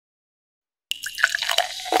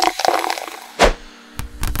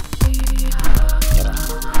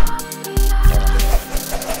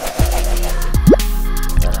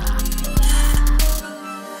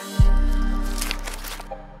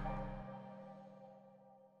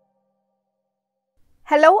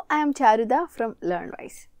Hello, I am Charuda from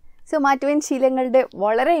Learnwise. So, മാറ്റുവാൻ ശീലങ്ങളുടെ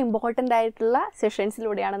വളരെ important ആയിട്ടുള്ള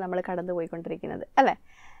സെഷൻസിലൂടെയാണ് നമ്മൾ കടന്നു പോയിക്കൊണ്ടിരിക്കുന്നത് അല്ലേ?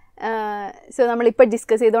 സോ നമ്മളിപ്പോൾ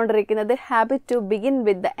ഡിസ്കസ് ചെയ്തുകൊണ്ടിരിക്കുന്നത് habit to begin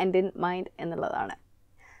with the end in mind എന്നുള്ളതാണ്.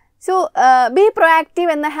 സോ ബി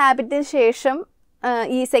പ്രൊആക്റ്റീവ് എന്ന ഹാബിറ്റിന് ശേഷം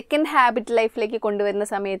ഈ സെക്കൻഡ് ഹാബിറ്റ് ലൈഫിലേക്ക് കൊണ്ടുവരുന്ന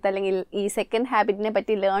സമയത്ത് അല്ലെങ്കിൽ ഈ സെക്കൻഡ് ഹാബിറ്റിനെ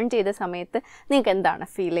പറ്റി ലേൺ ചെയ്ത സമയത്ത് നിങ്ങൾക്ക് എന്താണ്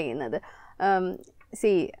ഫീൽ ചെയ്യുന്നത്?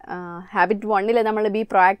 ഹാബിറ്റ് 1 നമ്മൾ ബി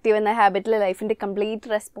പ്രൊആക്റ്റീവ് എന്ന ഹാബിറ്റിൽ ലൈഫിൻ്റെ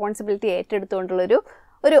കംപ്ലീറ്റ് റെസ്പോൺസിബിലിറ്റി ഏറ്റെടുത്തുകൊണ്ടുള്ളൊരു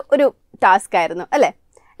ഒരു ടാസ്ക് ആയിരുന്നു അല്ലേ?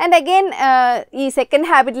 ആൻഡ് അഗെയിൻ ഈ സെക്കൻഡ്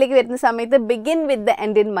ഹാബിറ്റിലേക്ക് വരുന്ന സമയത്ത് begin with the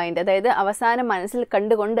end in mind, അതായത് അവസാനം മനസ്സിൽ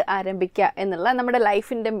കണ്ടുകൊണ്ട് ആരംഭിക്കുക എന്നുള്ള നമ്മുടെ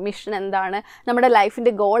ലൈഫിൻ്റെ മിഷൻ എന്താണ്, നമ്മുടെ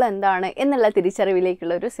ലൈഫിൻ്റെ ഗോൾ എന്താണ് എന്നുള്ള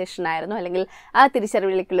തിരിച്ചറിവിലേക്കുള്ള ഒരു സെഷനായിരുന്നു, അല്ലെങ്കിൽ ആ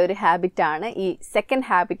തിരിച്ചറിവിലേക്കുള്ള ഒരു ഹാബിറ്റാണ് ഈ സെക്കൻഡ്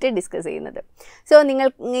ഹാബിറ്റ് ഡിസ്കസ് ചെയ്യുന്നത്. സോ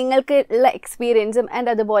നിങ്ങൾക്ക് ഉള്ള എക്സ്പീരിയൻസും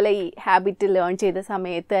ആൻഡ് അതുപോലെ ഈ ഹാബിറ്റ് ലേൺ ചെയ്ത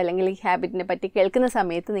സമയത്ത് അല്ലെങ്കിൽ ഈ ഹാബിറ്റിനെ പറ്റി കേൾക്കുന്ന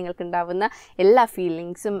സമയത്ത് നിങ്ങൾക്കുണ്ടാവുന്ന എല്ലാ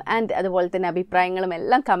ഫീലിങ്സും ആൻഡ് അതുപോലെ തന്നെ അഭിപ്രായങ്ങളും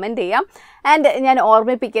എല്ലാം കമൻറ്റ് ചെയ്യാം. ആൻഡ് ഞാൻ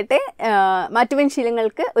ഓർമ്മിപ്പിക്കട്ടെ, മാറ്റുവാൻ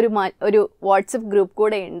ശീലങ്ങൾക്ക് ഒരു വാട്സപ്പ് ഗ്രൂപ്പ്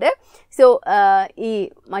കൂടെ ഉണ്ട്. സോ ഈ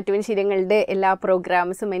മാറ്റുവാൻ ശീലങ്ങളുടെ എല്ലാ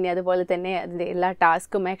പ്രോഗ്രാംസും ഇനി അതുപോലെ തന്നെ അതിൻ്റെ എല്ലാ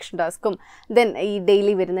ടാസ്കും ആക്ഷൻ ടാസ്കും ദെൻ ഈ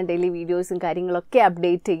ഡെയിലി വരുന്ന ഡെയിലി വീഡിയോസും കാര്യങ്ങളൊക്കെ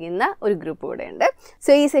അപ്ഡേറ്റ് ചെയ്യുന്ന ഒരു ഗ്രൂപ്പ് കൂടെ ഉണ്ട്.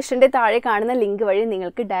 സോ ഈ സെഷൻ്റെ താഴെ കാണുന്ന ലിങ്ക് വഴി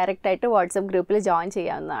നിങ്ങൾക്ക് ഡയറക്റ്റായിട്ട് വാട്സപ്പ് ഗ്രൂപ്പിൽ ജോയിൻ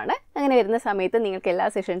ചെയ്യാവുന്നതാണ്. അങ്ങനെ വരുന്ന സമയത്ത് നിങ്ങൾക്ക് എല്ലാ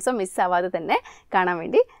സെഷൻസും മിസ്സാവാതെ തന്നെ കാണാൻ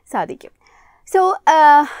വേണ്ടി സാധിക്കും. സോ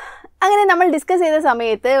അങ്ങനെ നമ്മൾ ഡിസ്കസ് ചെയ്ത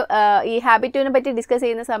സമയത്ത് ഈ ഹാബിറ്റിനെ പറ്റി ഡിസ്കസ്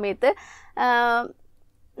ചെയ്യുന്ന സമയത്ത്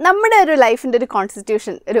നമ്മുടെ ഒരു ലൈഫിൻ്റെ ഒരു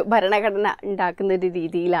കോൺസ്റ്റിറ്റ്യൂഷൻ, ഒരു ഭരണഘടന ഉണ്ടാക്കുന്ന ഒരു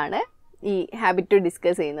രീതിയിലാണ് ഈ ഹാബിറ്റ്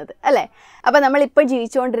ഡിസ്കസ് ചെയ്യുന്നത് അല്ലേ? അപ്പോൾ നമ്മളിപ്പോൾ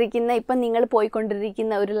ജീവിച്ചുകൊണ്ടിരിക്കുന്ന, ഇപ്പം നിങ്ങൾ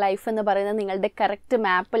പോയിക്കൊണ്ടിരിക്കുന്ന ഒരു ലൈഫ് എന്ന് പറയുന്നത് നിങ്ങളുടെ കറക്റ്റ്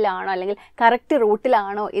മാപ്പിലാണോ അല്ലെങ്കിൽ കറക്റ്റ്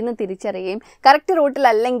റൂട്ടിലാണോ എന്ന് തിരിച്ചറിയുകയും, കറക്റ്റ്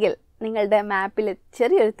റൂട്ടിലല്ലെങ്കിൽ നിങ്ങളുടെ മാപ്പിൽ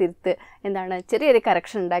ചെറിയൊരു തിരുത്ത് ചെറിയൊരു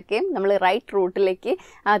കറക്ഷൻ ഉണ്ടാക്കുകയും നമ്മൾ റൈറ്റ് റൂട്ടിലേക്ക്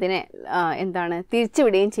അതിനെ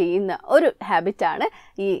തിരിച്ചുവിടുകയും ചെയ്യുന്ന ഒരു ഹാബിറ്റാണ്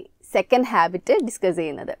ഈ സെക്കൻഡ് ഹാബിറ്റ് ഡിസ്കസ്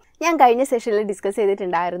ചെയ്യുന്നത്. ഞാൻ കഴിഞ്ഞ സെഷനിൽ ഡിസ്കസ്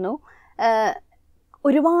ചെയ്തിട്ടുണ്ടായിരുന്നു,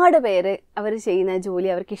 ഒരുപാട് പേര് അവർ ചെയ്യുന്ന ജോലി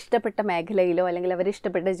അവർക്ക് ഇഷ്ടപ്പെട്ട മേഖലയിലോ അല്ലെങ്കിൽ അവർ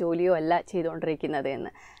ഇഷ്ടപ്പെട്ട ജോലിയോ അല്ല ചെയ്തുകൊണ്ടിരിക്കുന്നത്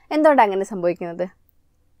എന്ന്. എന്തുകൊണ്ടാണ് അങ്ങനെ സംഭവിക്കുന്നത്?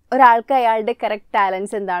 ഒരാൾക്ക് അയാളുടെ കറക്റ്റ്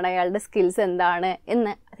ടാലൻസ് എന്താണ്, അയാളുടെ സ്കിൽസ് എന്താണ്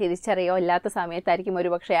എന്ന് തിരിച്ചറിയോ ഇല്ലാത്ത സമയത്തായിരിക്കും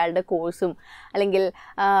ഒരുപക്ഷെ അയാളുടെ കോഴ്സും അല്ലെങ്കിൽ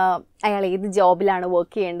അയാൾ ഏത് ജോബിലാണ്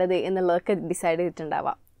വർക്ക് ചെയ്യേണ്ടത് എന്നുള്ളതൊക്കെ ഡിസൈഡ്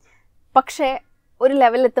ചെയ്തിട്ടുണ്ടാവാം. പക്ഷേ ഒരു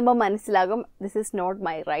ലെവലെത്തുമ്പോൾ മനസ്സിലാകും this is not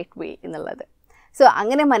my right വേ എന്നുള്ളത്. സോ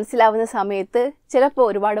അങ്ങനെ മനസ്സിലാവുന്ന സമയത്ത് ചിലപ്പോൾ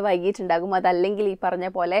ഒരുപാട് വൈകിട്ടുണ്ടാകും. അതല്ലെങ്കിൽ ഈ പറഞ്ഞ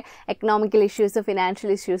പോലെ എക്കണോമിക്കൽ ഇഷ്യൂസ്,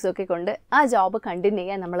 ഫിനാൻഷ്യൽ ഇഷ്യൂസും ഒക്കെ കൊണ്ട് ആ ജോബ് കണ്ടിന്യൂ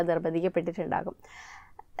ചെയ്യാൻ നമ്മൾ നിർബന്ധിക്കപ്പെട്ടിട്ടുണ്ടാകും.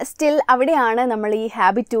 സ്റ്റിൽ അവിടെയാണ് നമ്മൾ ഈ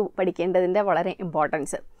ഹാബിറ്റ് പഠിക്കേണ്ടതിൻ്റെ വളരെ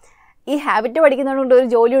ഇമ്പോർട്ടൻസ്. ഈ ഹാബിറ്റ് പഠിക്കുന്നതുകൊണ്ട് ഒരു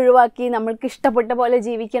ജോലി ഒഴിവാക്കി നമ്മൾക്ക് ഇഷ്ടപ്പെട്ട പോലെ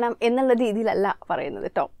ജീവിക്കണം എന്നുള്ള രീതിയിലല്ല പറയുന്നത്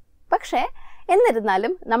കേട്ടോ. പക്ഷേ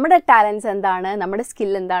എന്നിരുന്നാലും നമ്മുടെ ടാലൻസ് എന്താണ്, നമ്മുടെ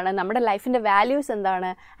സ്കിൽ എന്താണ്, നമ്മുടെ ലൈഫിൻ്റെ വാല്യൂസ് എന്താണ്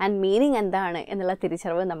ആൻഡ് മീനിങ് എന്താണ് എന്നുള്ള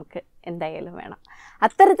തിരിച്ചറിവ് നമുക്ക് എന്തായാലും വേണം.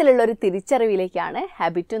 അത്തരത്തിലുള്ളൊരു തിരിച്ചറിവിലേക്കാണ്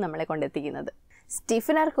ഹാബിറ്റ് നമ്മളെ കൊണ്ടെത്തിക്കുന്നത്.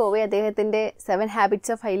 സ്റ്റീഫൻ ആർ കോവേ അദ്ദേഹത്തിൻ്റെ 7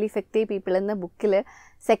 habits of highly effective people എന്ന ബുക്കിൽ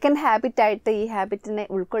സെക്കൻഡ് ഹാബിറ്റായിട്ട് ഈ ഹാബിറ്റിനെ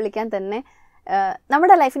ഉൾക്കൊള്ളിക്കാൻ തന്നെ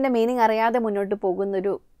നമ്മുടെ ലൈഫിൻ്റെ മീനിങ് അറിയാതെ മുന്നോട്ട്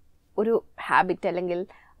പോകുന്നൊരു ഹാബിറ്റ് അല്ലെങ്കിൽ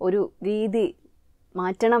ഒരു രീതി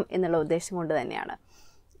മാറ്റണം എന്നുള്ള ഉദ്ദേശം കൊണ്ട് തന്നെയാണ്.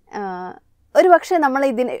 ഒരു പക്ഷേ നമ്മൾ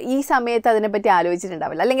ഈ സമയത്ത് അതിനെപ്പറ്റി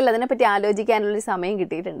ആലോചിച്ചിട്ടുണ്ടാവില്ല, അല്ലെങ്കിൽ അതിനെപ്പറ്റി ആലോചിക്കാനുള്ളൊരു സമയം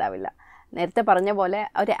കിട്ടിയിട്ടുണ്ടാവില്ല. നേരത്തെ പറഞ്ഞ പോലെ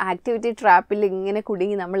ഒരു ആക്ടിവിറ്റി ട്രാപ്പിൽ ഇങ്ങനെ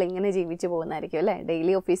കുടുങ്ങി നമ്മൾ ഇങ്ങനെ ജീവിച്ചു പോകുന്നതായിരിക്കും അല്ലേ?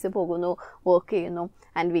 ഡെയിലി ഓഫീസിൽ പോകുന്നു, വർക്ക് ചെയ്യുന്നു,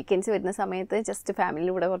 ആൻഡ് വീക്കെൻഡ്സ് വരുന്ന സമയത്ത് ജസ്റ്റ്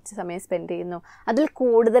ഫാമിലിയുടെ കൂടെ കുറച്ച് സമയം സ്പെൻഡ് ചെയ്യുന്നു. അതിൽ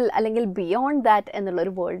കൂടുതൽ അല്ലെങ്കിൽ ബിയോണ്ട് ദാറ്റ്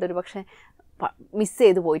എന്നുള്ളൊരു വേൾഡ് ഒരു പക്ഷേ മിസ്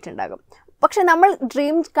ചെയ്ത് പോയിട്ടുണ്ടാകും. പക്ഷെ നമ്മൾ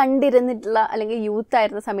ഡ്രീം കണ്ടിരുന്നിട്ടുള്ള അല്ലെങ്കിൽ യൂത്ത്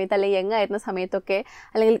ആയിരുന്ന സമയത്ത് അല്ലെങ്കിൽ യങ് ആയിരുന്ന സമയത്തൊക്കെ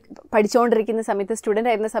അല്ലെങ്കിൽ പഠിച്ചുകൊണ്ടിരിക്കുന്ന സമയത്ത് സ്റ്റുഡൻ്റ്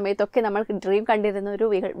ആയിരുന്ന സമയത്തൊക്കെ നമ്മൾ ഡ്രീം കണ്ടിരുന്ന ഒരു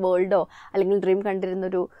വേൾഡോ അല്ലെങ്കിൽ ഡ്രീം കണ്ടിരുന്ന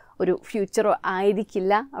ഒരു ഫ്യൂച്ചറോ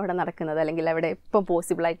ആയിരിക്കില്ല അവിടെ നടക്കുന്നത്, അല്ലെങ്കിൽ അവിടെ ഇപ്പം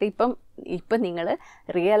പോസിബിളായിട്ട് ഇപ്പം നിങ്ങൾ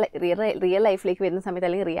റിയൽ ലൈഫിലേക്ക് വരുന്ന സമയത്ത്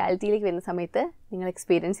അല്ലെങ്കിൽ റിയാലിറ്റിയിലേക്ക് വരുന്ന സമയത്ത് നിങ്ങൾ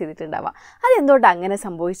എക്സ്പീരിയൻസ് ചെയ്തിട്ടുണ്ടാവാം. അതെന്തുകൊണ്ടാണ് അങ്ങനെ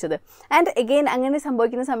സംഭവിച്ചത്? ആൻഡ് എഗെയിൻ അങ്ങനെ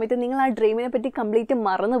സംഭവിക്കുന്ന സമയത്ത് നിങ്ങൾ ആ ഡ്രീമിനെ പറ്റി കംപ്ലീറ്റ്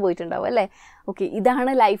മറന്നു പോയിട്ടുണ്ടാവും അല്ലേ? ഓക്കെ,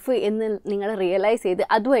 ഇതാണ് ലൈഫ് എന്ന് നിങ്ങൾ റിയലൈസ് ചെയ്ത്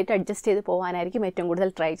അതുമായിട്ട് അഡ്ജസ്റ്റ് ചെയ്ത് പോകാനായിരിക്കും ഏറ്റവും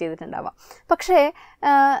കൂടുതൽ ട്രൈ ചെയ്തിട്ടുണ്ടാവാം. പക്ഷേ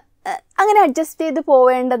അങ്ങനെ അഡ്ജസ്റ്റ് ചെയ്ത്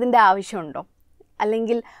പോവേണ്ടതിൻ്റെ ആവശ്യമുണ്ടോ?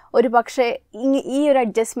 അല്ലെങ്കിൽ ഒരു പക്ഷേ ഈ ഒരു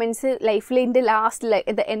അഡ്ജസ്റ്റ്മെൻറ്റ്സ് ലൈഫിൻ്റെ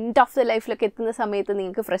എൻഡ് ഓഫ് ദ ലൈഫിലൊക്കെ എത്തുന്ന സമയത്ത്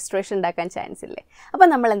നിങ്ങൾക്ക് ഫ്രസ്ട്രേഷൻ ഉണ്ടാക്കാൻ ചാൻസ് ഇല്ലേ? അപ്പോൾ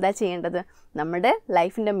നമ്മൾ എന്താ ചെയ്യേണ്ടത്? നമ്മുടെ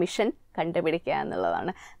ലൈഫിൻ്റെ മിഷൻ കണ്ടുപിടിക്കുക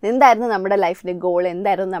എന്നുള്ളതാണ്. എന്തായിരുന്നു നമ്മുടെ ലൈഫിൻ്റെ ഗോൾ,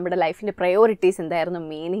 എന്തായിരുന്നു നമ്മുടെ ലൈഫിൻ്റെ പ്രയോറിറ്റീസ്, എന്തായിരുന്നു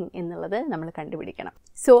മീനിങ് എന്നുള്ളത് നമ്മൾ കണ്ടുപിടിക്കണം.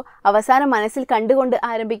 സോ അവസാനം മനസ്സിൽ കണ്ടുകൊണ്ട്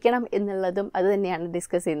ആരംഭിക്കണം എന്നുള്ളതും അത് തന്നെയാണ്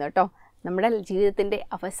ഡിസ്കസ് ചെയ്യുന്നത് കേട്ടോ. നമ്മുടെ ജീവിതത്തിൻ്റെ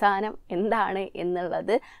അവസാനം എന്താണ്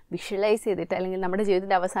എന്നുള്ളത് വിഷ്വലൈസ് ചെയ്തിട്ട് അല്ലെങ്കിൽ നമ്മുടെ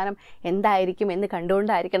ജീവിതത്തിൻ്റെ അവസാനം എന്തായിരിക്കും എന്ന്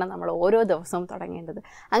കണ്ടുകൊണ്ടായിരിക്കണം നമ്മൾ ഓരോ ദിവസവും തുടങ്ങേണ്ടത്.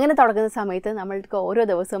 അങ്ങനെ തുടങ്ങുന്ന സമയത്ത് നമ്മൾക്ക് ഓരോ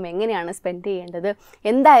ദിവസവും എങ്ങനെയാണ് സ്പെൻഡ് ചെയ്യേണ്ടത്,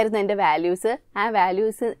 എന്തായിരുന്നു എൻ്റെ വാല്യൂസ്, ആ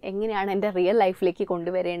വാല്യൂസ് എങ്ങനെയാണ് എൻ്റെ റിയൽ ലൈഫിലേക്ക്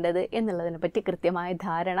കൊണ്ടുവരേണ്ടത് എന്നുള്ളതിനെ പറ്റി കൃത്യമായ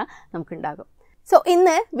ധാരണ നമുക്കുണ്ടാകും. സോ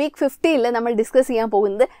ഇന്ന് വീക്ക് 50 നമ്മൾ ഡിസ്കസ് ചെയ്യാൻ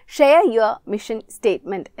പോകുന്നത് ഷെയർ യുവർ മിഷൻ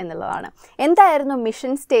സ്റ്റേറ്റ്മെൻറ്റ് എന്നുള്ളതാണ്. എന്തായിരുന്നു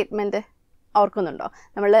മിഷൻ സ്റ്റേറ്റ്മെൻറ്റ് ഓർക്കുന്നുണ്ടോ?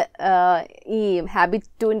 നമ്മൾ ഈ ഹാബിറ്റ്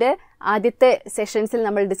 2ൻ്റെ ആദ്യത്തെ സെഷൻസിൽ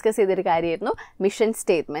നമ്മൾ ഡിസ്കസ് ചെയ്തൊരു കാര്യമായിരുന്നു മിഷൻ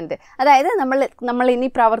സ്റ്റേറ്റ്മെൻറ്റ്. അതായത് നമ്മൾ ഇനി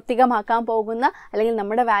പ്രാവർത്തികമാക്കാൻ പോകുന്ന അല്ലെങ്കിൽ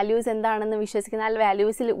നമ്മുടെ വാല്യൂസ് എന്താണെന്ന് വിശ്വസിക്കുന്ന ആ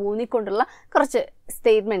വാല്യൂസിൽ ഊന്നിക്കൊണ്ടുള്ള കുറച്ച്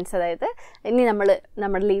സ്റ്റേറ്റ്മെൻറ്റ്സ്, അതായത് ഇനി നമ്മൾ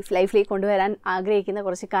നമ്മുടെ ലൈഫിലേക്ക് കൊണ്ടുവരാൻ ആഗ്രഹിക്കുന്ന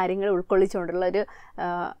കുറച്ച് കാര്യങ്ങൾ ഉൾക്കൊള്ളിച്ചുകൊണ്ടുള്ള ഒരു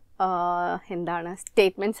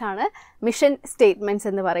സ്റ്റേറ്റ്മെൻറ്റ്സ് ആണ് മിഷൻ സ്റ്റേറ്റ്മെൻറ്റ്സ്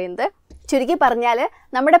എന്ന് പറയുന്നത്. ചുരുക്കി പറഞ്ഞാൽ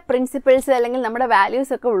നമ്മുടെ പ്രിൻസിപ്പിൾസ് അല്ലെങ്കിൽ നമ്മുടെ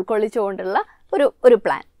വാല്യൂസ് ഒക്കെ ഉൾക്കൊള്ളിച്ചുകൊണ്ടുള്ള ഒരു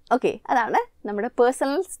പ്ലാൻ. ഓക്കെ, അതാണ് നമ്മുടെ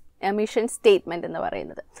പേഴ്സണൽ മിഷൻ സ്റ്റേറ്റ്മെൻറ്റ് എന്ന്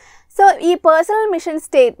പറയുന്നത്. സോ ഈ പേഴ്സണൽ മിഷൻ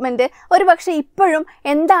സ്റ്റേറ്റ്മെൻറ്റ് ഒരു പക്ഷേ ഇപ്പോഴും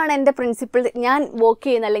എന്താണ് എൻ്റെ പ്രിൻസിപ്പിൾ, ഞാൻ വർക്ക്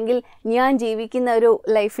ചെയ്യുന്ന അല്ലെങ്കിൽ ഞാൻ ജീവിക്കുന്ന ഒരു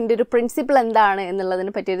ലൈഫിൻ്റെ ഒരു പ്രിൻസിപ്പിൾ എന്താണ്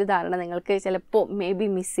എന്നുള്ളതിനെ പറ്റിയൊരു ധാരണ നിങ്ങൾക്ക് ചിലപ്പോൾ മേ ബി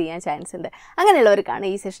മിസ് ചെയ്യാൻ ചാൻസ് ഉണ്ട്. അങ്ങനെയുള്ളവർക്കാണ്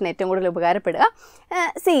ഈ സെഷൻ ഏറ്റവും കൂടുതൽ ഉപകാരപ്പെടുക.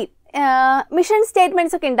 മിഷൻ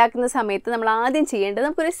സ്റ്റേറ്റ്മെൻറ്റ്സ് ഒക്കെ ഉണ്ടാക്കുന്ന സമയത്ത് നമ്മൾ ആദ്യം ചെയ്യേണ്ടത്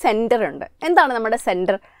നമുക്കൊരു സെൻറ്റർ ഉണ്ട്. എന്താണ് നമ്മുടെ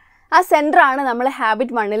സെൻറ്റർ? ആ സെൻറ്ററാണ് നമ്മൾ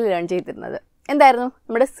ഹാബിറ്റ് 1ൽ ലേൺ ചെയ്തിരുന്നത്. എന്തായിരുന്നു?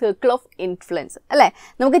 നമ്മുടെ സർക്കിൾ ഓഫ് ഇൻഫ്ലുവൻസ്, അല്ലേ?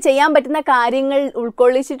 നമുക്ക് ചെയ്യാൻ പറ്റുന്ന കാര്യങ്ങൾ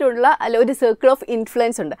ഉൾക്കൊള്ളിച്ചിട്ടുള്ള ഒരു സർക്കിൾ ഓഫ്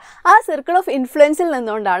ഇൻഫ്ലുവൻസ് ഉണ്ട്. ആ സർക്കിൾ ഓഫ് ഇൻഫ്ലുവൻസിൽ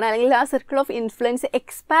നിന്നുകൊണ്ടാണ് അല്ലെങ്കിൽ ആ സർക്കിൾ ഓഫ് ഇൻഫ്ലുവൻസ്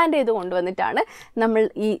എക്സ്പാൻഡ് ചെയ്ത് കൊണ്ടുവന്നിട്ടാണ് നമ്മൾ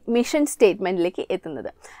ഈ മിഷൻ സ്റ്റേറ്റ്മെൻറ്റിലേക്ക് എത്തുന്നത്.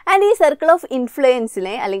 ആൻഡ് ഈ സർക്കിൾ ഓഫ്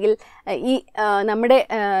ഇൻഫ്ലുവൻസിനെ അല്ലെങ്കിൽ ഈ നമ്മുടെ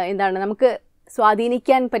നമുക്ക്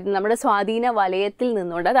സ്വാധീനിക്കാൻ പറ്റുന്ന നമ്മുടെ സ്വാധീന വലയത്തിൽ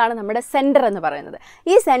നിന്നുകൊണ്ട്, അതാണ് നമ്മുടെ സെൻറ്റർ എന്ന് പറയുന്നത്.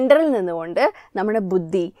 ഈ സെൻറ്ററിൽ നിന്നുകൊണ്ട് നമ്മുടെ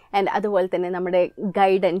ബുദ്ധി ആൻഡ് അതുപോലെ തന്നെ നമ്മുടെ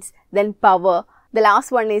guidance, then power, the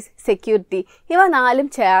last one is security, ഇവ 4ഉം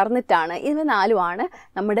ചേർന്നിട്ടാണ്, ഇവ 4ഉമാണ്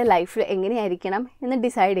നമ്മുടെ ലൈഫിൽ എങ്ങനെയായിരിക്കണം എന്ന്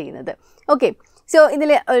ഡിസൈഡ് ചെയ്യുന്നത്. ഓക്കെ, സോ ഇതിൽ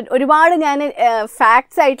ഒരുപാട് ഞാൻ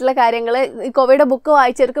ഫാക്ട്സ് ആയിട്ടുള്ള കാര്യങ്ങൾ കോവയുടെ ബുക്ക്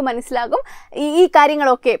വായിച്ചവർക്ക് മനസ്സിലാകും. ഈ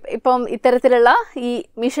കാര്യങ്ങളൊക്കെ ഇപ്പം ഇത്തരത്തിലുള്ള ഈ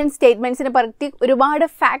മിഷൻ സ്റ്റേറ്റ്മെൻറ്റ്സിനെ പറ്റി ഒരുപാട്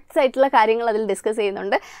ഫാക്ട്സ് ആയിട്ടുള്ള കാര്യങ്ങൾ അതിൽ ഡിസ്കസ്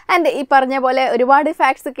ചെയ്യുന്നുണ്ട്. ആൻഡ് ഈ പറഞ്ഞ പോലെ ഒരുപാട്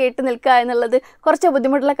ഫാക്ട്സ് കേട്ട് നിൽക്കുക എന്നുള്ളത് കുറച്ച്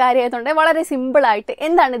ബുദ്ധിമുട്ടുള്ള കാര്യമായതുകൊണ്ട് വളരെ സിമ്പിളായിട്ട്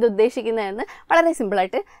എന്താണ് ഇത് ഉദ്ദേശിക്കുന്നതെന്ന് വളരെ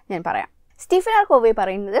സിമ്പിളായിട്ട് ഞാൻ പറയാം. സ്റ്റീഫൻ ആർ കോവേ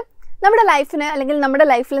പറയുന്നത്, നമ്മുടെ ലൈഫിന് അല്ലെങ്കിൽ നമ്മുടെ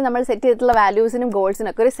ലൈഫിൽ നമ്മൾ സെറ്റ് ചെയ്തിട്ടുള്ള വാല്യൂസിനും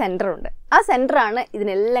ഗോൾസിനൊക്കെ ഒരു സെൻറ്ററുണ്ട്. ആ സെൻറ്ററാണ്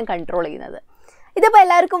ഇതിനെല്ലാം കൺട്രോൾ ചെയ്യുന്നത്. ഇതിപ്പോൾ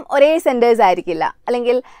എല്ലാവർക്കും ഒരേ സെൻറ്റേഴ്സ് ആയിരിക്കില്ല,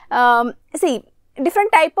 അല്ലെങ്കിൽ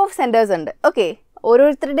ഡിഫറെൻറ്റ് ടൈപ്പ് ഓഫ് സെൻറ്റേഴ്സ് ഉണ്ട്. ഓക്കെ,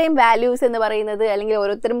 ഓരോരുത്തരുടെയും വാല്യൂസ് എന്ന് പറയുന്നത് അല്ലെങ്കിൽ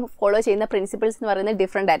ഓരോരുത്തരും ഫോളോ ചെയ്യുന്ന പ്രിൻസിപ്പിൾസ് എന്ന് പറയുന്നത്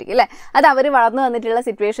ഡിഫറെൻ്റ് ആയിരിക്കും, അല്ലേ? അത് അവർ വളർന്നു വന്നിട്ടുള്ള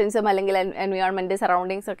സിറ്റുവേഷൻസും അല്ലെങ്കിൽ എൻവയോൺമെൻറ്റ്,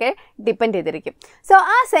 സറൗണ്ടിങ്സ് ഒക്കെ ഡിപ്പെൻഡ് ചെയ്തിരിക്കും. സോ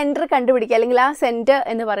ആ സെൻറ്റർ കണ്ടുപിടിക്കുക അല്ലെങ്കിൽ ആ സെൻറ്റർ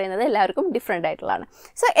എന്ന് പറയുന്നത് എല്ലാവർക്കും ഡിഫറെൻ്റ് ആയിട്ടുള്ളതാണ്.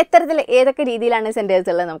 സോ ഏതൊക്കെ രീതിയിലാണ് സെൻറ്റേഴ്സ്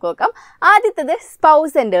ഉള്ളത് നമുക്ക് നോക്കാം. ആദ്യത്തേത്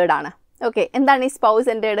സ്പൗസ് സെൻറ്റേർഡ് ആണ്. ഓക്കെ, എന്താണ് ഈ സ്പൗസ്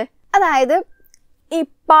സെൻറ്റേർഡ്? അതായത് ഈ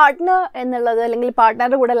പാർട്ട്ണർ എന്നുള്ളത് അല്ലെങ്കിൽ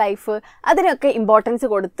പാർട്ട്ണറുടെ കൂടെ ലൈഫ്, അതിനൊക്കെ ഇമ്പോർട്ടൻസ്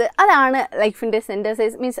കൊടുത്ത് അതാണ് ലൈഫിൻ്റെ സെൻറ്റേഴ്സ്.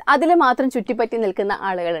 മീൻസ് അതിൽ മാത്രം ചുറ്റിപ്പറ്റി നിൽക്കുന്ന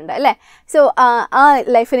ആളുകളുണ്ട്, അല്ലേ? സോ ആ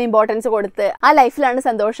ലൈഫിന് ഇമ്പോർട്ടൻസ് കൊടുത്ത് ആ ലൈഫിലാണ്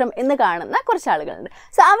സന്തോഷം എന്ന് കാണുന്ന കുറച്ച് ആളുകളുണ്ട്.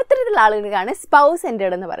 സോ അത്തരത്തിലുള്ള ആളുകൾക്കാണ് സ്പൗസ്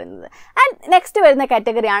സെൻറ്റേർഡ് എന്ന് പറയുന്നത്. ആൻഡ് നെക്സ്റ്റ് വരുന്ന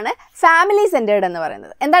കാറ്റഗറിയാണ് ഫാമിലി സെൻറ്റേർഡ് എന്ന്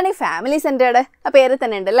പറയുന്നത്. എന്താണ് ഈ ഫാമിലി സെൻറ്റേർഡ്? ആ പേര്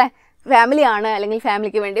തന്നെ ഉണ്ട്, അല്ലേ? ഫാമിലിയാണ് അല്ലെങ്കിൽ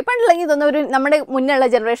ഫാമിലിക്ക് വേണ്ടി. പണ്ടുള്ളെങ്കിൽ തോന്നുന്നു നമ്മുടെ മുന്നുള്ള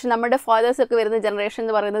ജനറേഷൻ, നമ്മുടെ ഫാദേഴ്സൊക്കെ വരുന്ന ജനറേഷൻ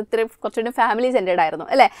എന്ന് പറയുന്നത് ഇത്രയും കുറച്ചുകൂടി ഫാമിലി സെൻറ്റേർഡ് ആയിരുന്നു,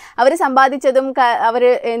 അല്ലേ? അവർ സമ്പാദിച്ചതും അവർ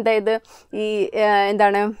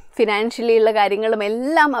ഫിനാൻഷ്യലി ഉള്ള കാര്യങ്ങളും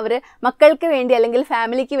എല്ലാം അവർ മക്കൾക്ക് വേണ്ടി അല്ലെങ്കിൽ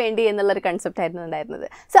ഫാമിലിക്ക് വേണ്ടി എന്നുള്ളൊരു കൺസെപ്റ്റ് ആയിരുന്നു ഉണ്ടായിരുന്നത്.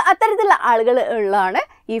 സോ അത്തരത്തിലുള്ള ആളുകൾ ഉള്ളതാണ്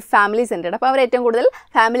ഈ ഫാമിലി സെൻറ്റേർഡ്. അപ്പോൾ അവർ ഏറ്റവും കൂടുതൽ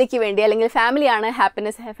ഫാമിലിക്ക് വേണ്ടി അല്ലെങ്കിൽ ഫാമിലിയാണ്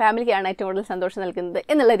ഹാപ്പിനെസ്, ഫാമിലിക്കാണ് ഏറ്റവും കൂടുതൽ സന്തോഷം നൽകുന്നത്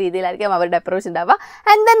എന്നുള്ള രീതിയിലായിരിക്കും അവരുടെ അപ്രോച്ച് ഉണ്ടാവുക.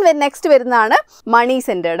 ആൻഡ് ദെൻ നെക്സ്റ്റ് വരുന്നതാണ് മണി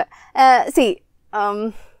സെൻറ്റേർഡ്.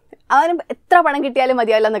 അവന് എത്ര പണം കിട്ടിയാലും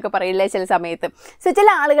മതിയാവില്ല എന്നൊക്കെ പറയില്ലേ ചില സമയത്ത്. സോ ചില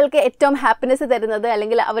ആളുകൾക്ക് ഏറ്റവും ഹാപ്പിനെസ് തരുന്നത്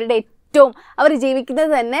അല്ലെങ്കിൽ അവർ ജീവിക്കുന്നത്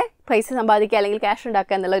തന്നെ പൈസ സമ്പാദിക്കുക അല്ലെങ്കിൽ ക്യാഷ്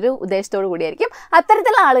ഉണ്ടാക്കുക എന്നുള്ളൊരു ഉദ്ദേശത്തോടു കൂടിയായിരിക്കും.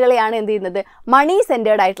 അത്തരത്തിലുള്ള ആളുകളെയാണ് എന്ത് ചെയ്യുന്നത്? മണി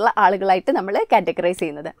സെൻറ്റേർഡ് ആയിട്ടുള്ള ആളുകളായിട്ട് നമ്മൾ കാറ്റഗറൈസ്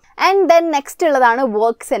ചെയ്യുന്നത്. ആൻഡ് ദെൻ നെക്സ്റ്റ് ഉള്ളതാണ്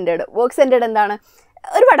വർക്ക് സെൻറ്റേർഡ്. വർക്ക് സെൻറ്റേർഡ് എന്താണ്?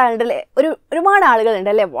 ഒരുപാട് ആളുണ്ടല്ലേ, ഒരുപാട് ആളുകളുണ്ട്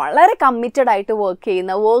അല്ലേ, വളരെ കമ്മിറ്റഡ് ആയിട്ട് വർക്ക്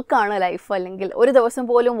ചെയ്യുന്ന, വർക്കാണ് ലൈഫ് അല്ലെങ്കിൽ ഒരു ദിവസം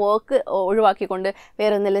പോലും വർക്ക് ഒഴിവാക്കിക്കൊണ്ട്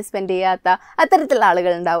വേറെ ഒന്നിലും സ്പെൻഡ് ചെയ്യാത്ത അത്തരത്തിലുള്ള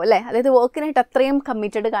ആളുകളുണ്ടാവും, അല്ലേ? അതായത് വർക്കിനായിട്ട് അത്രയും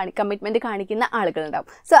കമ്മിറ്റ്മെൻറ്റ് കാണിക്കുന്ന ആളുകളുണ്ടാവും.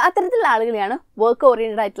 സോ അത്തരത്തിലുള്ള ആളുകളെയാണ് വർക്ക്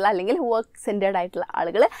ഓറിയൻറ്റഡ് ആയിട്ടുള്ള അല്ലെങ്കിൽ വർക്ക് സെൻറ്റേർഡ് ആയിട്ടുള്ള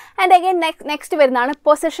ആളുകൾ. ആൻഡ് അഗൈൻ നെക്സ്റ്റ് വരുന്നതാണ്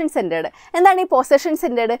പൊസഷൻ സെൻറ്റേർഡ്. എന്താണ് ഈ പൊസഷൻ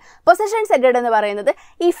സെൻറ്റേർഡ്? പൊസഷൻ സെൻറ്റേർഡ് എന്ന് പറയുന്നത്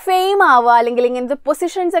ഈ ഫെയിം ആവുക അല്ലെങ്കിൽ ഇങ്ങനത്തെ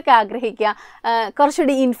പൊസിഷൻസ് ഒക്കെ ആഗ്രഹിക്കുക,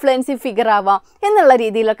 കുറച്ചുകൂടി ഇൻഫ്ലുവൻസീവ് ഫിഗർ ആവാം എന്നുള്ള എന്നുള്ള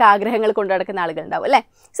രീതിയിലൊക്കെ ആഗ്രഹങ്ങൾ കൊണ്ടു നടക്കുന്ന ആളുകളുണ്ടാവും അല്ലേ.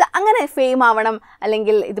 സോ അങ്ങനെ ഫെയിം ആവണം,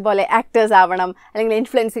 അല്ലെങ്കിൽ ഇതുപോലെ ആക്ടേഴ്സ് ആവണം, അല്ലെങ്കിൽ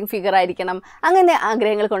ഇൻഫ്ലുവൻസിങ് ഫിഗർ ആയിരിക്കണം, അങ്ങനെ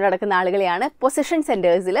ആഗ്രഹങ്ങൾ കൊണ്ടു നടക്കുന്ന ആളുകളെയാണ് പൊസിഷൻ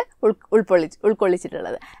സെൻറ്റേഴ്സിൽ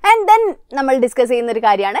ഉൾക്കൊള്ളിച്ചിട്ടുള്ളത്. ആൻഡ് ദെൻ നമ്മൾ ഡിസ്കസ് ചെയ്യുന്ന ഒരു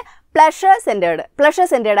കാര്യമാണ് പ്ലഷർ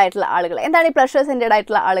സെൻറ്റേർഡ് ആയിട്ടുള്ള ആളുകൾ. എന്താണ് ഈ പ്ലഷർ സെൻറ്റേർഡ്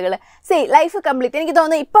ആയിട്ടുള്ള ആളുകൾ? ലൈഫ് കംപ്ലീറ്റ്, എനിക്ക്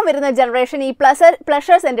തോന്നുന്നു ഇപ്പം വരുന്ന ജനറേഷൻ ഈ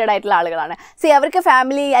പ്ലഷർ സെൻറ്റേർഡ് ആയിട്ടുള്ള ആളുകളാണ്. അവർക്ക്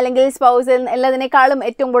ഫാമിലി അല്ലെങ്കിൽ സ്പൗസ് എല്ലാതിനേക്കാളും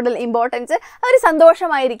ഏറ്റവും കൂടുതൽ ഇമ്പോർട്ടൻസ് അവർ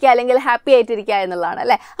സന്തോഷമായിരിക്കുക അല്ലെങ്കിൽ ഹാപ്പി ആയിട്ടിരിക്കുക എന്നുള്ളതാണ്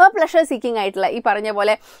അല്ലേ. അപ്പോൾ പ്ലഷർ സീക്കിംഗ് ആയിട്ടുള്ള ഈ പറഞ്ഞ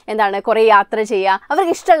പോലെ എന്താണ്, കുറേ യാത്ര ചെയ്യുക,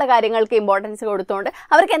 അവർക്ക് ഇഷ്ടമുള്ള കാര്യങ്ങൾക്ക് ഇമ്പോർട്ടൻസ് കൊടുത്തുകൊണ്ട്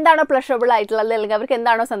അവർക്ക് എന്താണോ പ്ലഷറബിൾ ആയിട്ടുള്ളത് അല്ലെങ്കിൽ അവർക്ക്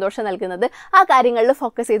എന്താണോ സന്തോഷം നൽകുന്നത് ആ കാര്യങ്ങളിൽ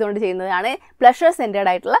ഫോക്കസ് ചെയ്തുകൊണ്ട് ചെയ്യുന്നതാണ് പ്ലഷർ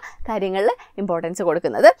സെൻറ്റേർഡ് ആയിട്ടുള്ള കാര്യങ്ങളിൽ ഇമ്പോർട്ടൻസ്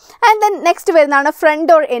കൊടുക്കുന്നത്. ആൻഡ് ദെൻ നെക്സ്റ്റ് വരുന്നതാണ്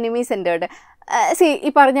ഫ്രണ്ട് ഓർ എനിമി സെൻറ്റേർഡ്.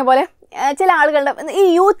 ഈ പറഞ്ഞ പോലെ ചില ആളുകളുടെ ഈ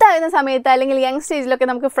യൂത്ത് ആകുന്ന സമയത്ത് അല്ലെങ്കിൽ യങ് സ്റ്റേജിലൊക്കെ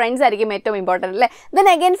നമുക്ക് ഫ്രണ്ട്സ് ആയിരിക്കും ഏറ്റവും ഇമ്പോർട്ടൻ്റ് അല്ലേ. ദെൻ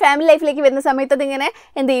അഗൈൻ ഫാമിലി ലൈഫിലേക്ക് വരുന്ന സമയത്ത് അതിങ്ങനെ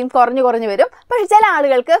എന്ത് ചെയ്യും, കുറഞ്ഞു വരും. പക്ഷേ ചില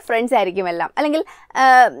ആളുകൾക്ക് ഫ്രണ്ട്സ് ആയിരിക്കും എല്ലാം, അല്ലെങ്കിൽ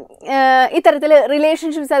ഇത്തരത്തിൽ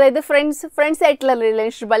റിലേഷൻഷിപ്സ്, അതായത് ഫ്രണ്ട്സ് ആയിട്ടുള്ള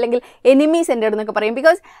റിലേഷൻഷിപ്പ് അല്ലെങ്കിൽ എനിമി സെൻറ്റേർഡ് എന്നൊക്കെ പറയും.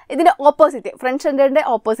 ബിക്കോസ് ഇതിൻ്റെ ഓപ്പോസിറ്റ്, ഫ്രണ്ട്സ് സെൻറ്റേർഡിൻ്റെ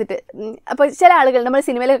ഓപ്പോസിറ്റ്. അപ്പോൾ ചില ആളുകൾ നമ്മൾ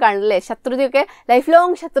സിനിമയിലൊക്കെ കാണില്ലേ, ശത്രുതയൊക്കെ ലൈഫ്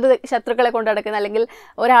ലോങ് ശത്രുക്കളെ കൊണ്ടു നടക്കുന്ന, അല്ലെങ്കിൽ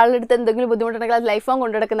ഒരാളുടെ അടുത്ത് എന്തെങ്കിലും ബുദ്ധിമുട്ടുണ്ടെങ്കിൽ അത് ലൈഫ് ലോങ്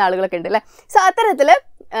കൊണ്ടു നടക്കുന്ന ആളുകളൊക്കെ ഉണ്ട് അല്ലേ. സോ അത്തരത്തിൽ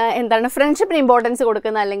എന്താണ് ഫ്രണ്ട്ഷിപ്പിന് ഇമ്പോർട്ടൻസ്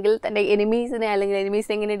കൊടുക്കുന്ന, അല്ലെങ്കിൽ തൻ്റെ എനിമീസിനെ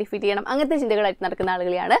എങ്ങനെ ഡിഫീറ്റ് ചെയ്യണം, അങ്ങനത്തെ ചിന്തകളായിട്ട് നടക്കുന്ന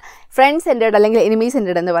ആളുകളെയാണ് ഫ്രണ്ട്സ് സെൻറ്റേർഡ് അല്ലെങ്കിൽ എനിമി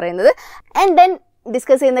സെൻറ്റേർഡ് എന്ന് പറയുന്നത്. ആൻഡ് ദെൻ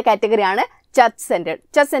ഡിസ്കസ് ചെയ്യുന്ന കാറ്റഗറിയാണ് ചർച്ച്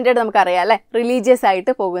സെൻറ്റേർഡ്. നമുക്കറിയാം അല്ലേ, റിലീജിയസ്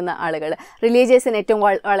ആയിട്ട് പോകുന്ന ആളുകൾ, റിലീജിയസിന് ഏറ്റവും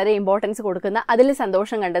വളരെ ഇമ്പോർട്ടൻസ് കൊടുക്കുന്ന, അതിൽ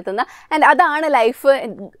സന്തോഷം കണ്ടെത്തുന്ന, ആൻഡ് അതാണ് ലൈഫ്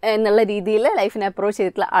എന്നുള്ള രീതിയിൽ ലൈഫിനെ അപ്രോച്ച്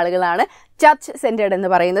ചെയ്തിട്ടുള്ള ആളുകളാണ് ചർച്ച് സെൻറ്റേർഡ്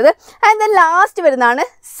എന്ന് പറയുന്നത്. ആൻഡ് ദെൻ ലാസ്റ്റ് വരുന്നതാണ്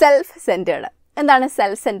സെൽഫ് സെൻറ്റേർഡ്. എന്താണ്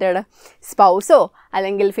സെൽഫ് സെൻറ്റേർഡ്? സ്പൗസോ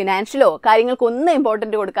അല്ലെങ്കിൽ ഫിനാൻഷ്യലോ കാര്യങ്ങൾക്കൊന്നും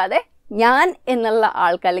ഇമ്പോർട്ടൻ്റ് കൊടുക്കാതെ ഞാൻ എന്നുള്ള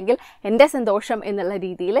ആൾക്ക്, അല്ലെങ്കിൽ എൻ്റെ സന്തോഷം എന്നുള്ള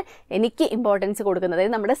രീതിയിൽ എനിക്ക് ഇമ്പോർട്ടൻസ് കൊടുക്കുന്നത്,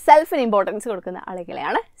 അതായത് നമ്മുടെ സെൽഫിന് ഇമ്പോർട്ടൻസ് കൊടുക്കുന്ന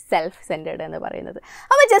ആളുകളെയാണ് സെൽഫ് സെൻറ്റേർഡ് എന്ന് പറയുന്നത്.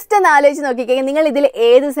 അപ്പോൾ ജസ്റ്റ് ഒന്ന് ആലോചിച്ച് നോക്കിക്കഴിഞ്ഞാൽ നിങ്ങൾ ഇതിൽ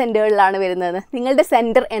ഏത് സെൻറ്റേർഡിലാണ് വരുന്നത്, നിങ്ങളുടെ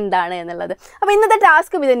സെൻറ്റർ എന്താണ് എന്നുള്ളത്. അപ്പോൾ ഇന്നത്തെ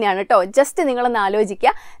ടാസ്കും ഇത് തന്നെയാണ് കേട്ടോ. ജസ്റ്റ് നിങ്ങളൊന്ന്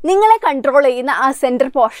ആലോചിക്കുക, നിങ്ങളെ കൺട്രോൾ ചെയ്യുന്ന ആ സെൻറ്റർ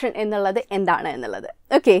പോർഷൻ എന്നുള്ളത് എന്താണ് എന്നുള്ളത്.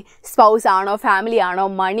 ഓക്കെ, സ്പൗസ് ആണോ, ഫാമിലി ആണോ,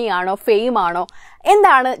 മണി ആണോ, ഫെയിം ആണോ,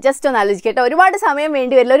 എന്താണ്? ജസ്റ്റ് ഒന്ന് ആലോചിക്കട്ടെ. ഒരുപാട് സമയം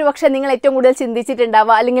വേണ്ടി വരില്ല. ഒരു പക്ഷേ നിങ്ങൾ ഏറ്റവും കൂടുതൽ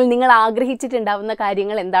ചിന്തിച്ചിട്ടുണ്ടാവുക അല്ലെങ്കിൽ നിങ്ങൾ ആഗ്രഹിച്ചിട്ടുണ്ടാവുന്ന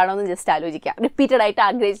കാര്യങ്ങൾ എന്താണോ എന്ന് ജസ്റ്റ് ആലോചിക്കുക. റിപ്പീറ്റഡ് ആയിട്ട്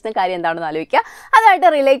ആഗ്രഹിച്ചിരുന്ന കാര്യം എന്താണെന്ന് ആലോചിക്കുക. അതായിട്ട്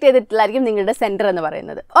റിലേറ്റ് ചെയ്തിട്ടുള്ളതായിരിക്കും നിങ്ങളുടെ സെൻറ്റർ എന്ന്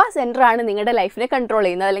പറയുന്നത്. ആ സെൻറ്ററാണ് നിങ്ങളുടെ ലൈഫിനെ കൺട്രോൾ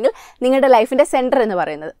ചെയ്യുന്നത്, അല്ലെങ്കിൽ നിങ്ങളുടെ ലൈഫിൻ്റെ സെൻറ്റർ എന്ന്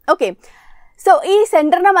പറയുന്നത്. ഓക്കെ, സോ ഈ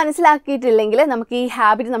സെൻറ്ററിനെ മനസ്സിലാക്കിയിട്ടില്ലെങ്കിൽ നമുക്ക് ഈ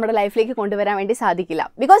ഹാബിറ്റ് നമ്മുടെ ലൈഫിലേക്ക് കൊണ്ടുവരാൻ വേണ്ടി സാധിക്കില്ല.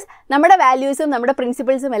 ബിക്കോസ് നമ്മുടെ വാല്യൂസും നമ്മുടെ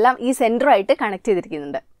പ്രിൻസിപ്പിൾസും എല്ലാം ഈ സെൻറ്ററുമായിട്ട് കണക്ട്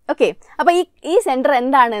ചെയ്തിരിക്കുന്നുണ്ട്. ഓക്കെ, അപ്പോൾ ഈ സെൻറ്റർ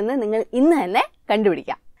എന്താണെന്ന് നിങ്ങൾ ഇന്ന് തന്നെ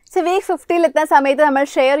കണ്ടുപിടിക്കാം. സോ വീക്ക് 50 എത്തുന്ന സമയത്ത് നമ്മൾ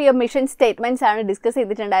ഷെയർ യുവർ മിഷൻ സ്റ്റേറ്റ്മെൻറ്റ്സ് ആണ് ഡിസ്കസ്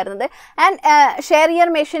ചെയ്തിട്ടുണ്ടായിരുന്നത്. ആൻഡ് ഷെയർ യുവർ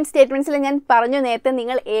മിഷൻ സ്റ്റേറ്റ്മെൻറ്റ്സിൽ ഞാൻ പറഞ്ഞു നേരത്തെ,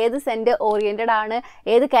 നിങ്ങൾ ഏത് സെൻറ്റർ ഓറിയൻറ്റഡ് ആണ്,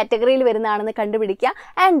 ഏത് കാറ്റഗറിയിൽ വരുന്നതാണെന്ന് കണ്ടുപിടിക്കുക.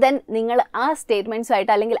 ആൻഡ് ദെൻ നിങ്ങൾ ആ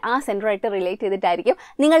സ്റ്റേറ്റ്മെൻറ്റ്സുമായിട്ട് അല്ലെങ്കിൽ ആ സെൻറ്ററുമായിട്ട് റിലേറ്റ് ചെയ്തിട്ടായിരിക്കും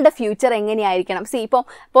നിങ്ങളുടെ ഫ്യൂച്ചർ എങ്ങനെയായിരിക്കണം. ഇപ്പോൾ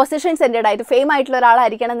പൊസിഷൻ സെൻറ്റേർഡ് ആയിട്ട് ഫെയിം ആയിട്ടുള്ള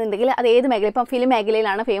ഒരാളായിരിക്കണം എന്നുണ്ടെങ്കിൽ അത് ഏത് മേഖല, ഇപ്പം ഫിലിം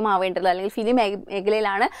മേഖലയിലാണ് ഫെയിം ആവേണ്ടത്, അല്ലെങ്കിൽ ഫിലിം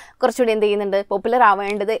മേഖലയിലാണ് കുറച്ചുകൂടി എന്ത് ചെയ്യുന്നുണ്ട്, പോപ്പുലർ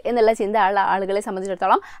ആവേണ്ടത് എന്നുള്ള ചിന്ത ഉള്ള ആളുകളെ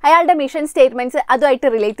സംബന്ധിച്ചിടത്തോളം അയാളുടെ മിഷൻ സ്റ്റേറ്റ്മെൻറ്റ്സ് അതുമായിട്ട്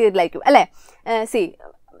റിലേറ്റ് ചെയ്തിട്ടായിരിക്കും അല്ലേ.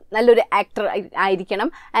 നല്ലൊരു ആക്ടർ ആയിരിക്കണം,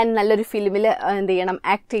 ആൻഡ് നല്ലൊരു ഫിലിമിൽ എന്ത് ചെയ്യണം,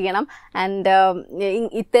 ആക്ട് ചെയ്യണം, ആൻഡ്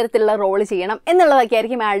ഇത്തരത്തിലുള്ള റോള് ചെയ്യണം എന്നുള്ളതൊക്കെ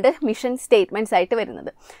ആയിരിക്കും അയാളുടെ മിഷൻ സ്റ്റേറ്റ്മെൻറ്റ്സ് ആയിട്ട്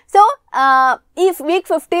വരുന്നത്. സോ ഈ വീക്ക്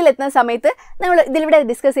 50 എത്തുന്ന സമയത്ത് നമ്മൾ ഇതിലൂടെ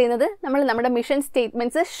ഡിസ്കസ് ചെയ്യുന്നത് നമ്മുടെ മിഷൻ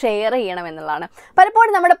സ്റ്റേറ്റ്മെൻറ്റ്സ് ഷെയർ ചെയ്യണം എന്നുള്ളതാണ്.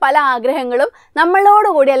 പലപ്പോഴും നമ്മുടെ പല ആഗ്രഹങ്ങളും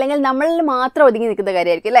നമ്മളോടുകൂടി അല്ലെങ്കിൽ നമ്മളിൽ മാത്രം ഒതുങ്ങി നിൽക്കുന്ന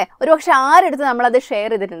കാര്യമായിരിക്കും അല്ലേ. ഒരുപക്ഷെ ആരെടുത്ത് നമ്മളത് ഷെയർ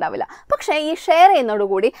ചെയ്തിട്ടുണ്ടാവില്ല. പക്ഷേ ഈ ഷെയർ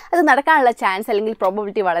ചെയ്യുന്നതോടുകൂടി അത് നടക്കാനുള്ള ചാൻസ് അല്ലെങ്കിൽ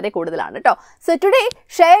പ്രോബബിലിറ്റി വളരെ കൂടുതലാണ് കേട്ടോ. So today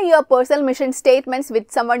share your personal mission statements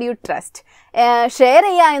with someone you trust. Share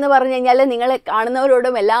ചെയ്യുക എന്ന് പറഞ്ഞു കഴിഞ്ഞാൽ നിങ്ങൾ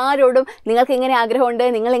കാണുന്നവരോടും എല്ലാവരോടും നിങ്ങൾക്ക് എങ്ങനെ ആഗ്രഹമുണ്ട്,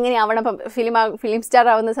 നിങ്ങൾ എങ്ങനെ ആവണം, ഇപ്പം ഫിലിം സ്റ്റാർ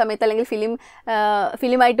ആവുന്ന സമയത്ത് അല്ലെങ്കിൽ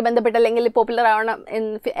ഫിലിമായിട്ട് ബന്ധപ്പെട്ട് അല്ലെങ്കിൽ പോപ്പുലർ ആവണം,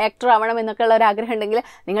 ആക്ടർ ആവണം എന്നൊക്കെയുള്ള ഒരു ആഗ്രഹം ഉണ്ടെങ്കിൽ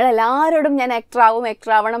നിങ്ങളെല്ലാവരോടും ഞാൻ ആക്ടർ ആവും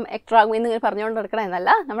എന്ന് പറഞ്ഞുകൊണ്ട് നടക്കണം എന്നല്ല.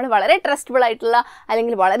 നമ്മൾ വളരെ ട്രസ്റ്റബിൾ ആയിട്ടുള്ള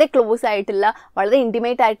അല്ലെങ്കിൽ വളരെ ക്ലോസ് ആയിട്ടുള്ള വളരെ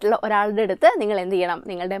ഇൻറ്റിമേറ്റ് ആയിട്ടുള്ള ഒരാളുടെ അടുത്ത് നിങ്ങൾ എന്ത് ചെയ്യണം,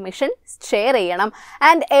 നിങ്ങളുടെ മിഷൻ ഷെയർ ചെയ്യണം.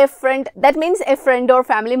 And a friend, that means a friend or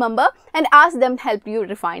family member, and ask them help you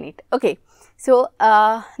refine it. Okay, so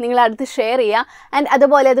നിങ്ങളടുത്ത് ഷെയർ ചെയ്യുക, ആൻഡ്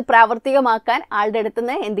അതുപോലെ അത് പ്രാവർത്തികമാക്കാൻ ആളുടെ അടുത്ത്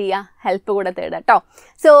നിന്ന് എന്ത് ചെയ്യുക, ഹെൽപ്പ് കൂടെ തേടുക കേട്ടോ.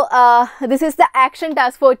 So this is the action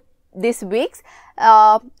task for this weeks.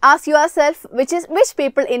 Ask your self which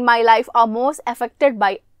people in my life are most affected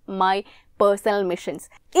by my personal missions.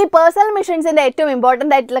 ഈ പേഴ്സണൽ മിഷൻസിൻ്റെ ഏറ്റവും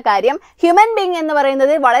ഇമ്പോർട്ടൻ്റ് ആയിട്ടുള്ള കാര്യം, ഹ്യൂമൻ ബീങ് എന്ന്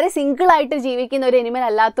പറയുന്നത് വളരെ സിംഗിളായിട്ട് ജീവിക്കുന്ന ഒരു എനിമൽ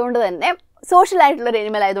അല്ലാത്തതുകൊണ്ട് തന്നെ സോഷ്യൽ ആയിട്ടുള്ളൊരു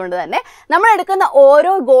എനിമൽ ആയതുകൊണ്ട് തന്നെ നമ്മളെടുക്കുന്ന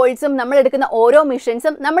ഓരോ ഗോൾസും നമ്മളെടുക്കുന്ന ഓരോ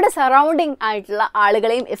മിഷൻസും നമ്മുടെ സറൗണ്ടിങ് ആയിട്ടുള്ള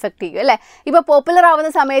ആളുകളെയും എഫക്റ്റ് ചെയ്യും അല്ലേ. ഇപ്പോൾ പോപ്പുലർ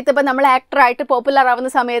ആവുന്ന സമയത്ത്, ഇപ്പോൾ നമ്മൾ ആക്ടറായിട്ട് പോപ്പുലർ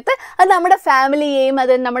ആവുന്ന സമയത്ത് അത് നമ്മുടെ ഫാമിലിയെയും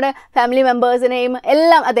അത് നമ്മുടെ ഫാമിലി മെമ്പേഴ്സിനെയും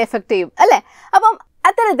എല്ലാം അത് എഫക്റ്റ് ചെയ്യും അല്ലേ. അപ്പം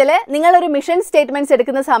അത്തരത്തിൽ നിങ്ങളൊരു മിഷൻ സ്റ്റേറ്റ്മെൻറ്റ്സ്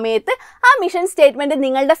എടുക്കുന്ന സമയത്ത് ആ മിഷൻ സ്റ്റേറ്റ്മെൻറ്റ്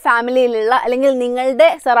നിങ്ങളുടെ ഫാമിലിയിലുള്ള അല്ലെങ്കിൽ നിങ്ങളുടെ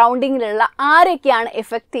സറൗണ്ടിങ്ങിലുള്ള ആരൊക്കെയാണ്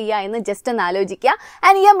എഫക്റ്റ് ചെയ്യുക എന്ന് ജസ്റ്റ് ഒന്ന് ആലോചിക്കുക.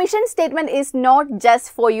 And your mission statement is not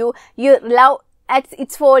just for you,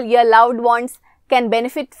 it's for your loved ones can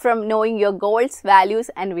benefit from knowing your goals, values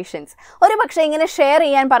and visions. ഒരു പക്ഷേ ഇങ്ങനെ ഷെയർ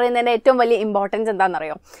ചെയ്യാൻ പറയുന്നതിൻ്റെ ഏറ്റവും വലിയ ഇമ്പോർട്ടൻസ്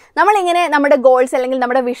എന്താണെന്നറിയോ? നമ്മളിങ്ങനെ നമ്മുടെ ഗോൾസ് അല്ലെങ്കിൽ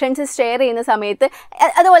നമ്മുടെ വിഷൻസ് ഷെയർ ചെയ്യുന്ന സമയത്ത്,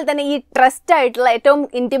 അതുപോലെ തന്നെ ഈ ട്രസ്റ്റ് ആയിട്ടുള്ള ഏറ്റവും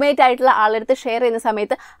ഇൻറ്റിമേറ്റ് ആയിട്ടുള്ള ആളെടുത്ത് ഷെയർ ചെയ്യുന്ന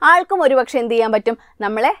സമയത്ത് ആൾക്കും ഒരു പക്ഷേ എന്ത് ചെയ്യാൻ പറ്റും,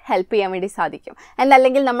 നമ്മളെ ഹെൽപ്പ് ചെയ്യാൻ വേണ്ടി സാധിക്കും.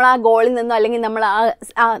 അല്ലെങ്കിൽ നമ്മൾ ആ ഗോളിൽ നിന്നോ അല്ലെങ്കിൽ നമ്മൾ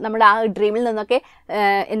നമ്മുടെ ആ ഡ്രീമിൽ നിന്നൊക്കെ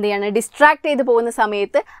എന്ത് ചെയ്യാണ്, ഡിസ്ട്രാക്ട് ചെയ്ത് പോകുന്ന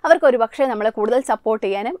സമയത്ത് അവർക്ക് ഒരു പക്ഷേ നമ്മളെ കൂടുതൽ സപ്പോർട്ട്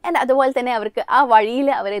ചെയ്യാനും അതുപോലെ തന്നെ അവർക്ക് ആ വഴിയിൽ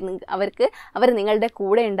അവർ നിങ്ങളുടെ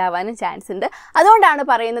കൂടെ ഉണ്ടാവാനും ചാൻസ് ഉണ്ട്. അതുകൊണ്ടാണ്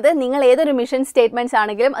പറയുന്നത്, നിങ്ങൾ ഏതൊരു മിഷൻ സ്റ്റേറ്റ്മെൻറ്റ്സ്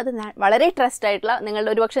ആണെങ്കിലും അത് വളരെ ട്രസ്റ്റ് ആയിട്ടുള്ള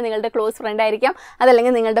ഒരുപക്ഷെ നിങ്ങളുടെ ക്ലോസ് ഫ്രണ്ട് ആയിരിക്കാം,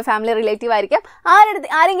 അതല്ലെങ്കിൽ നിങ്ങളുടെ ഫാമിലി റിലേറ്റീവ് ആയിരിക്കാം,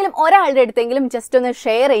 ആരെങ്കിലും ഒരാളുടെ അടുത്തെങ്കിലും ജസ്റ്റ് ഒന്ന്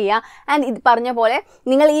ഷെയർ ചെയ്യുക. ആൻഡ് ഇത് പറഞ്ഞ പോലെ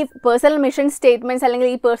നിങ്ങൾ ഈ പേഴ്സണൽ മിഷൻ സ്റ്റേറ്റ്മെൻറ്റ്സ് അല്ലെങ്കിൽ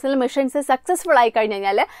ഈ പേഴ്സണൽ മിഷൻസ് സക്സസ്ഫുൾ ആയി കഴിഞ്ഞ്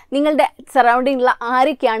കഴിഞ്ഞാൽ നിങ്ങളുടെ സറൗണ്ടിങ്ങിലുള്ള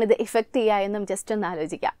ആരൊക്കെയാണ് ഇത് ഇഫക്റ്റ് ചെയ്യുക എന്നും ജസ്റ്റ് ഒന്ന്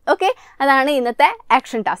ആലോചിക്കുക. ഓക്കെ, അതാണ് ഇന്നത്തെ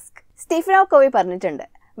ആക്ഷൻ ടാസ്ക്. സ്റ്റീഫൻ കോവി പറഞ്ഞിട്ടുണ്ട്,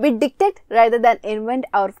 we dictate rather than invent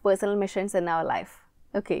our personal missions in our life.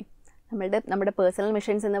 Okay, നമ്മുടെ പേഴ്സണൽ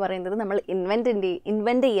മിഷൻസ് എന്ന് പറയുന്നത് നമ്മൾ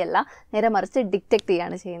ഇൻവെൻറ്റ് ചെയ്യല്ല, നേരെ മറിച്ച് ഡിക്റ്റേറ്റ്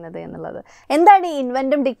ചെയ്യാണ് ചെയ്യുന്നത് എന്നുള്ളത്. എന്താണ് ഈ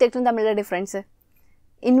ഇൻവെൻറ്റും ഡിക്റ്റേറ്റും തമ്മിലുള്ള ഡിഫറൻസ്?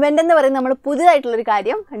 ഇൻവെൻ്റ് എന്ന് പറയുന്നത് നമ്മൾ പുതിയതായിട്ടുള്ളൊരു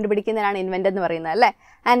കാര്യം കണ്ടുപിടിക്കുന്നതിനാണ് ഇൻവെൻ്റ് എന്ന് പറയുന്നത് അല്ലേ.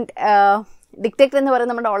 ആൻഡ് ഡിക്റ്റേറ്റ് എന്ന്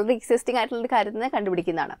പറയുന്നത് നമ്മുടെ ഓൾറെഡി എക്സിസ്റ്റിംഗ് ആയിട്ടുള്ളൊരു കാര്യത്തിനെ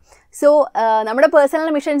കണ്ടുപിടിക്കുന്നതാണ്. സോ നമ്മുടെ പേഴ്സണൽ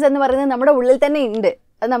മിഷൻസ് എന്ന് പറയുന്നത് നമ്മുടെ ഉള്ളിൽ തന്നെ ഉണ്ട്,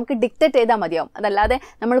 അത് നമുക്ക് ഡിക്റ്റേറ്റ് ചെയ്താൽ മതിയാവും. അതല്ലാതെ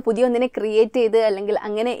നമ്മൾ പുതിയ ഒന്നിനെ ക്രിയേറ്റ് ചെയ്ത് അല്ലെങ്കിൽ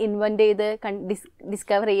അങ്ങനെ ഇൻവെൻറ്റ് ചെയ്ത്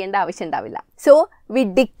ഡിസ്കവർ ചെയ്യേണ്ട ആവശ്യം ഉണ്ടാവില്ല. So we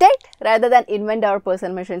dictate rather than invent our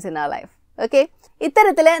personal missions in our life. Okay,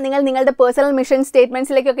 ഇത്തരത്തിൽ നിങ്ങളുടെ പേഴ്സണൽ മിഷൻ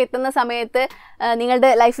സ്റ്റേറ്റ്മെൻറ്റ്സിലേക്കൊക്കെ എത്തുന്ന സമയത്ത്, നിങ്ങളുടെ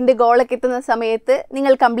ലൈഫിൻ്റെ ഗോളൊക്കെ എത്തുന്ന സമയത്ത്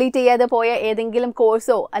നിങ്ങൾ കംപ്ലീറ്റ് ചെയ്യാതെ പോയ ഏതെങ്കിലും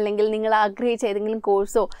കോഴ്സോ അല്ലെങ്കിൽ നിങ്ങൾ ആഗ്രഹിച്ച ഏതെങ്കിലും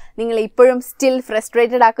കോഴ്സോ നിങ്ങൾ ഇപ്പോഴും still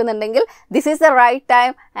frustrated ആക്കുന്നുണ്ടെങ്കിൽ this is the right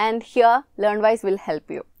time and here Learnwise will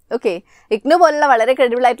help you. Okay, IGNOU പോലുള്ള വളരെ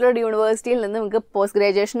ക്രെഡിബിൾ ആയിട്ടുള്ള ഒരു യൂണിവേഴ്സിറ്റിയിൽ നിന്ന് നിങ്ങൾക്ക് പോസ്റ്റ്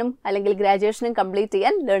ഗ്രാജുവേഷനും അല്ലെങ്കിൽ ഗ്രാജുവേഷനും കംപ്ലീറ്റ്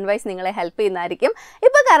ചെയ്യാൻ ലേൺവൈസ് നിങ്ങളെ ഹെൽപ്പ് ചെയ്യുന്നതായിരിക്കും.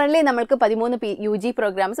 ഇപ്പോൾ കറൻ്റ്ലി നമ്മൾക്ക് 13 UG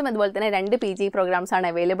പ്രോഗ്രാംസും അതുപോലെ തന്നെ 2 PG പ്രോഗ്രാംസാണ്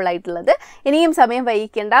അവൈലബിൾ ആയിട്ടുള്ളത്. ഇനിയും സമയം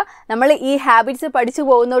വൈകിക്കേണ്ട. നമ്മൾ ഈ ഹാബിറ്റ്സ് പഠിച്ചു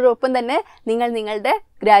പോകുന്നതോടൊപ്പം തന്നെ നിങ്ങളുടെ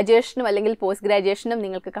ഗ്രാജുവേഷനും അല്ലെങ്കിൽ പോസ്റ്റ് ഗ്രാജുവേഷനും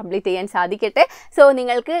നിങ്ങൾക്ക് കംപ്ലീറ്റ് ചെയ്യാൻ സാധിക്കട്ടെ. സോ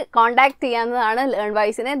നിങ്ങൾക്ക് കോൺടാക്ട് ചെയ്യാവുന്നതാണ്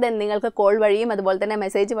ലേൺവൈസിനെ. ദെൻ നിങ്ങൾക്ക് കോൾ വഴിയും അതുപോലെ തന്നെ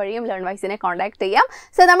മെസ്സേജ് വഴിയും ലേൺവൈസിനെ കോൺടാക്ട് ചെയ്യാം.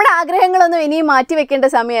 സോ നമ്മുടെ ആഗ്രഹങ്ങളൊന്നും ഇനിയും മാറ്റി വെക്കേണ്ട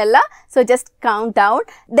സമയമല്ല. So just count down.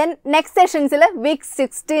 Then next സെഷൻസിൽ week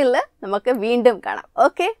 16 നമുക്ക് വീണ്ടും കാണാം.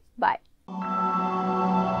 Okay, by.